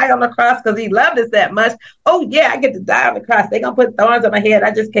just die on the cross because he loved us that much. Oh, yeah, I get to die on the cross. They're going to put thorns on my head.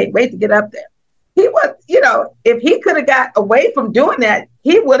 I just can't wait to get up there. He was, if he could have got away from doing that,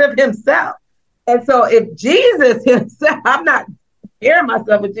 he would have himself. And so if Jesus himself, I'm not comparing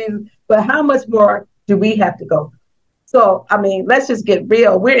myself with Jesus, but how much more do we have to go? So, let's just get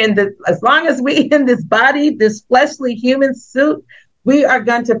real. As long as we in this body, this fleshly human suit, we are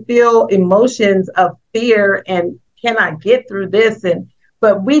going to feel emotions of fear and can I get through this?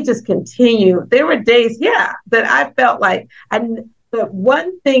 But we just continue. There were days, that I felt like, but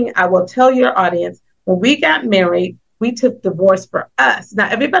one thing I will tell your audience, when we got married, we took divorce for us. Now,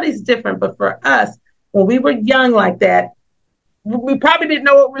 everybody's different, but for us, when we were young like that, we probably didn't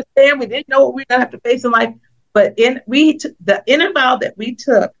know what we're saying. We didn't know what we were going to have to face in life. But the inner vow that we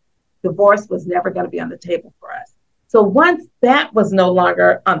took, divorce was never going to be on the table for us. So once that was no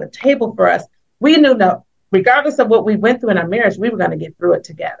longer on the table for us, we knew no, regardless of what we went through in our marriage, we were going to get through it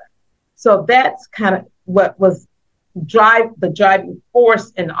together. So that's kind of what was the driving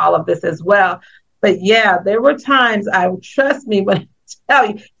force in all of this as well. But yeah, there were times, trust me when I tell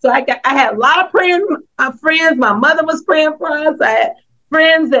you. So I had a lot of praying friends. My mother was praying for us. I had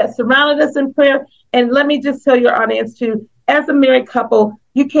friends that surrounded us in prayer. And let me just tell your audience too, as a married couple,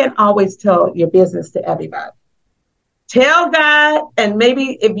 you can't always tell your business to everybody. Tell God, and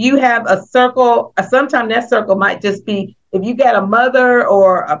maybe if you have a circle, sometimes that circle might just be, if you got a mother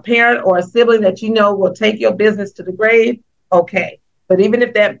or a parent or a sibling that will take your business to the grave, okay. But even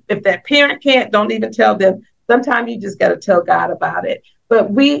if that parent can't, don't even tell them. Sometimes you just got to tell God about it. But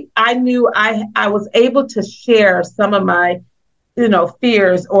I knew I was able to share some of my,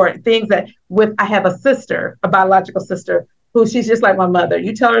 fears or things I have a sister, a biological sister, who she's just like my mother.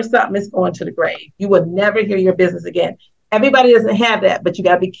 You tell her something, it's going to the grave. You will never hear your business again. Everybody doesn't have that, but you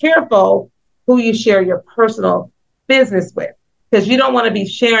got to be careful who you share your personal business with, because you don't want to be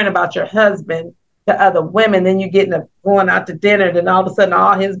sharing about your husband to other women. Then you get going out to dinner, then all of a sudden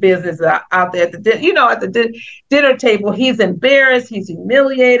all his business is out there at the dinner table. He's embarrassed, he's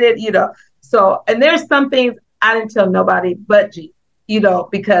humiliated, So, and there's some things I didn't tell nobody but Jesus,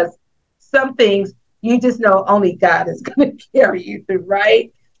 because some things you just know only God is going to carry you through,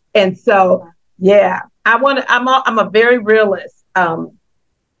 right? And so, yeah, I'm a very realist.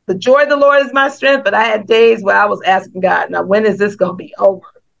 The joy of the Lord is my strength, but I had days where I was asking God, now when is this going to be over?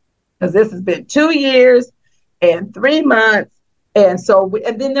 Because this has been 2 years and 3 months. And so,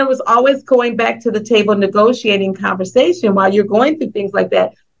 and then there was always going back to the table, negotiating conversation while you're going through things like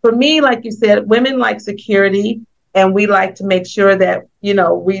that. For me, like you said, women like security. And we like to make sure that, we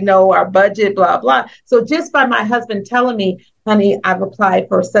know our budget, blah, blah. So just by my husband telling me, honey, I've applied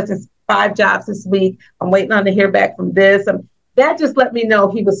for such as 5 jobs this week. I'm waiting on to hear back from this. That just let me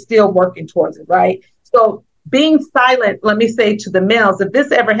know he was still working towards it, right? So being silent, let me say to the males, if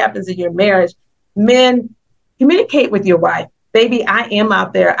this ever happens in your marriage, men, communicate with your wife. Baby, I am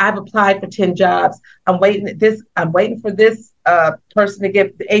out there. I've applied for 10 jobs. I'm waiting for this person to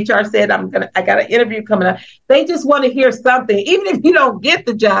get, the HR said I got an interview coming up. They just want to hear something. Even if you don't get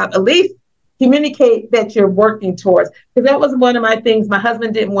the job, at least communicate that you're working towards. Because that was one of my things. My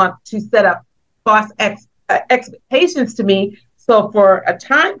husband didn't want to set up false expectations to me. So for a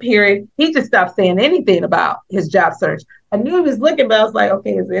time period, he just stopped saying anything about his job search. I knew he was looking, but I was like,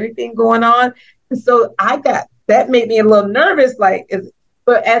 okay, is there anything going on? And so that made me a little nervous.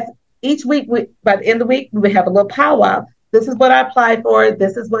 But as each week, by the end of the week, we would have a little powwow. This is what I applied for.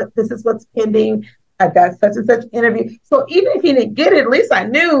 This is what's pending. I got such and such interview. So even if he didn't get it, at least I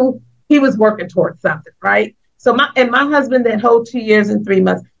knew he was working towards something, right? So my husband, that whole 2 years and 3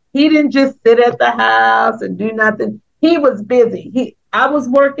 months, he didn't just sit at the house and do nothing. He was busy. I was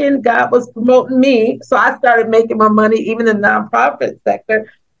working. God was promoting me. So I started making more money, even in the nonprofit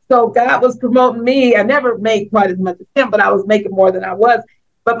sector. So God was promoting me. I never made quite as much as him, but I was making more than I was.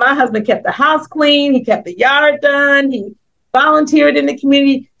 But my husband kept the house clean. He kept the yard done. He volunteered in the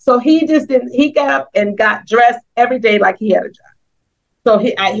community. So he got up and got dressed every day like he had a job. So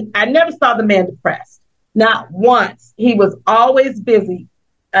I never saw the man depressed. Not once. He was always busy.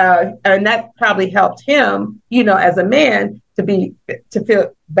 And that probably helped him, as a man to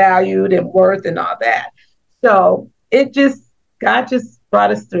feel valued and worth and all that. So God just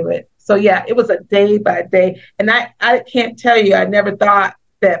brought us through it. So yeah, it was a day by day. And I can't tell you, I never thought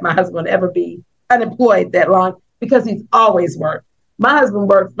that my husband would ever be unemployed that long, because he's always worked. My husband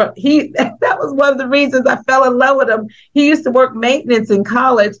worked, but that was one of the reasons I fell in love with him. He used to work maintenance in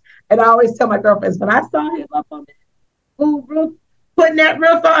college. And I always tell my girlfriends, when I saw him up on the roof, putting that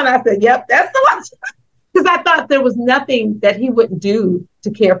roof on, I said, yep, that's the one. because I thought there was nothing that he wouldn't do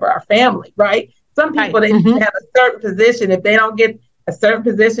to care for our family, right? Some people, they have a certain position. If they don't get a certain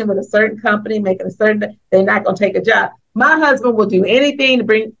position with a certain company, making a certain, they're not going to take a job. My husband will do anything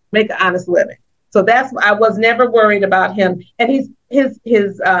to make an honest living. So that's why I was never worried about him. And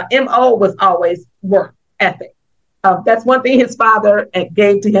his MO was always work ethic. That's one thing his father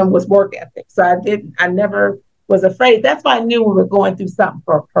gave to him was work ethic. So I never was afraid. That's why I knew we were going through something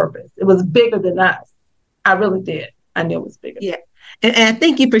for a purpose. It was bigger than us. I really did. I knew it was bigger. Yeah. And I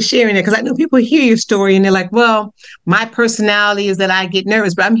thank you for sharing it, because I know people hear your story and they're like, well, my personality is that I get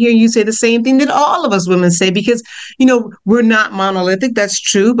nervous. But I'm hearing you say the same thing that all of us women say, because, we're not monolithic. That's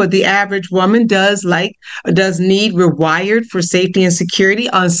true. But the average woman does need, we're wired for safety and security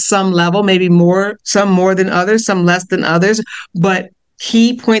on some level, maybe some more than others, some less than others. But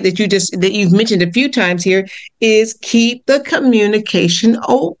key point that you've mentioned a few times here is keep the communication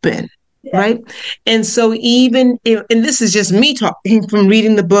open. Yeah. Right. And so and this is just me talking from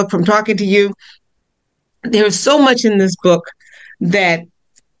reading the book, from talking to you, there's so much in this book that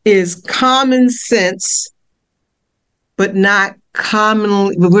is common sense, but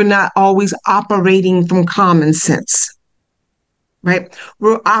we're not always operating from common sense. Right.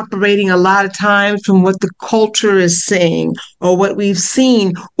 We're operating a lot of times from what the culture is saying or what we've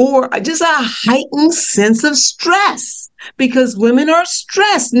seen, or just a heightened sense of stress. Because women are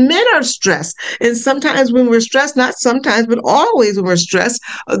stressed, men are stressed. And sometimes when we're stressed, not sometimes, but always when we're stressed,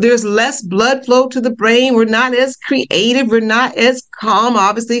 there's less blood flow to the brain. We're not as creative. We're not as calm,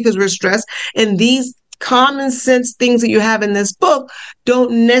 obviously, because we're stressed. And these common sense things that you have in this book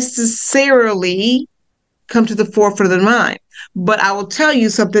don't necessarily come to the forefront of the mind. But I will tell you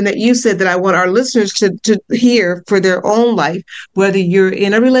something that you said that I want our listeners to hear for their own life, whether you're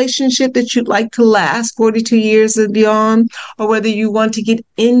in a relationship that you'd like to last 42 years and beyond, or whether you want to get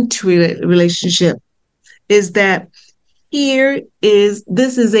into a relationship, is that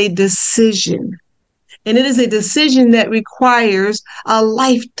this is a decision. And it is a decision that requires a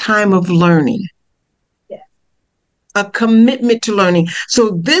lifetime of learning. A commitment to learning. So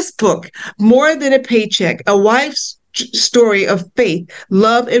this book, More Than a Paycheck, a wife's story of faith,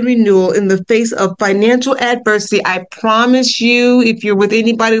 love, and renewal in the face of financial adversity. I promise you, if you're with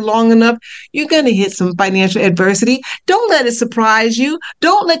anybody long enough, you're going to hit some financial adversity. Don't let it surprise you.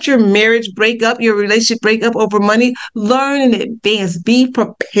 Don't let your marriage break up, your relationship break up over money. Learn in advance. Be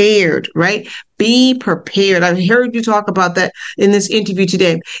prepared, right? Be prepared. I heard you talk about that in this interview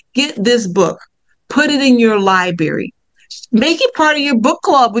today. Get this book. Put it in your library. Make it part of your book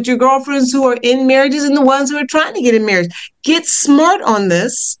club with your girlfriends who are in marriages and the ones who are trying to get in marriage. Get smart on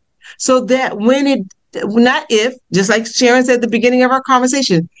this so that just like Sharon said at the beginning of our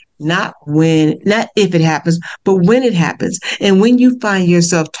conversation, not if it happens, but when it happens. And when you find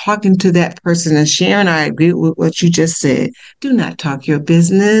yourself talking to that person, and Sharon, I agree with what you just said, do not talk your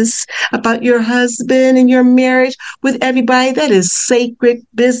business about your husband and your marriage with everybody. That is sacred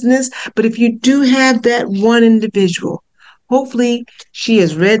business. But if you do have that one individual, hopefully she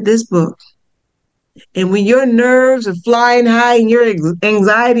has read this book. And when your nerves are flying high and your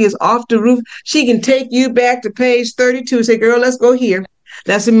anxiety is off the roof, she can take you back to page 32 and say, girl, let's go here.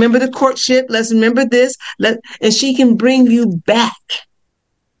 Let's remember the courtship. Let's remember this. And she can bring you back.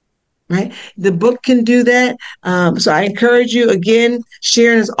 Right? The book can do that. So I encourage you, again,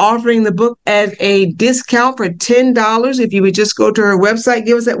 Sharon is offering the book at a discount for $10. If you would just go to her website,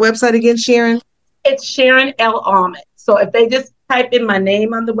 give us that website again, Sharon. It's Sharon L. Almond. So if they just type in my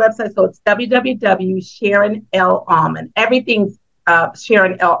name on the website, so it's www.Sharon L. Almond. Everything's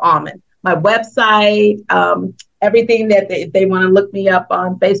Sharon L. Almond. My website, everything that they want to look me up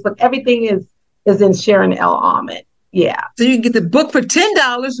on Facebook, everything is in Sharon L. Almond. Yeah. So you can get the book for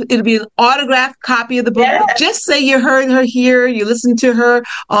 $10. It'll be an autographed copy of the book. Yes. Just say you heard her here. You listened to her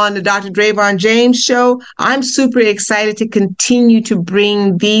on the Dr. Drayvon James show. I'm super excited to continue to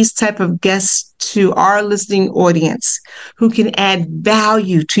bring these type of guests to our listening audience who can add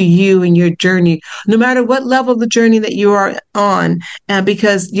value to you and your journey, no matter what level of the journey that you are on,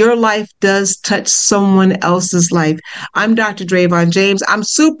 because your life does touch someone else's life. I'm Dr. Drayvon James. I'm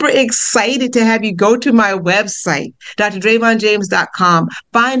super excited to have you go to my website, drdravonjames.com.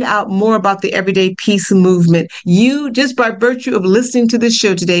 Find out more about the Everyday Peace Movement. You, just by virtue of listening to this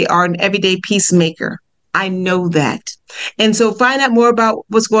show today, are an everyday peacemaker. I know that. And so find out more about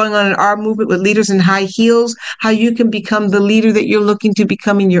what's going on in our movement with Leaders in High Heels, how you can become the leader that you're looking to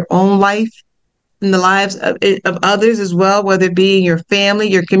become in your own life. in the lives of others as well, whether it be in your family,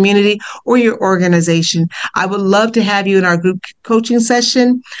 your community, or your organization. I would love to have you in our group coaching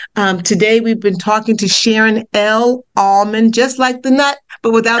session. Today, we've been talking to Sharon L. Allman, just like the nut,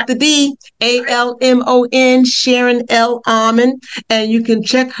 but without the D, Almon, Sharon L. Allman. And you can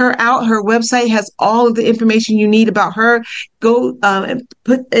check her out. Her website has all of the information you need about her. Go and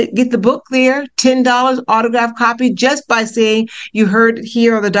get the book there, $10 autograph copy, just by saying you heard it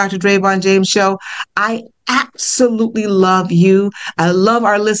here on the Dr. Drayvon James Show. I absolutely love you. I love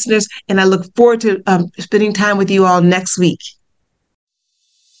our listeners, and I look forward to spending time with you all next week.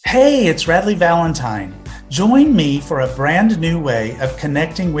 Hey, it's Radley Valentine. Join me for a brand new way of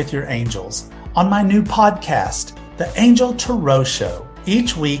connecting with your angels on my new podcast, The Angel Tarot Show.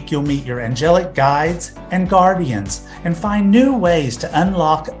 Each week, you'll meet your angelic guides and guardians and find new ways to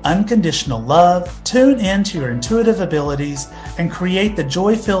unlock unconditional love, tune into your intuitive abilities, and create the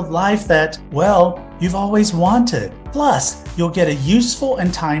joy-filled life that, well, you've always wanted. Plus, you'll get a useful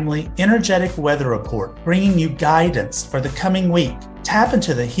and timely energetic weather report, bringing you guidance for the coming week. Tap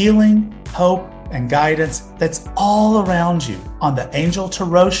into the healing, hope, and guidance that's all around you on the Angel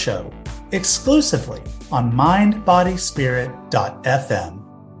Tarot Show, exclusively on mindbodyspirit.fm.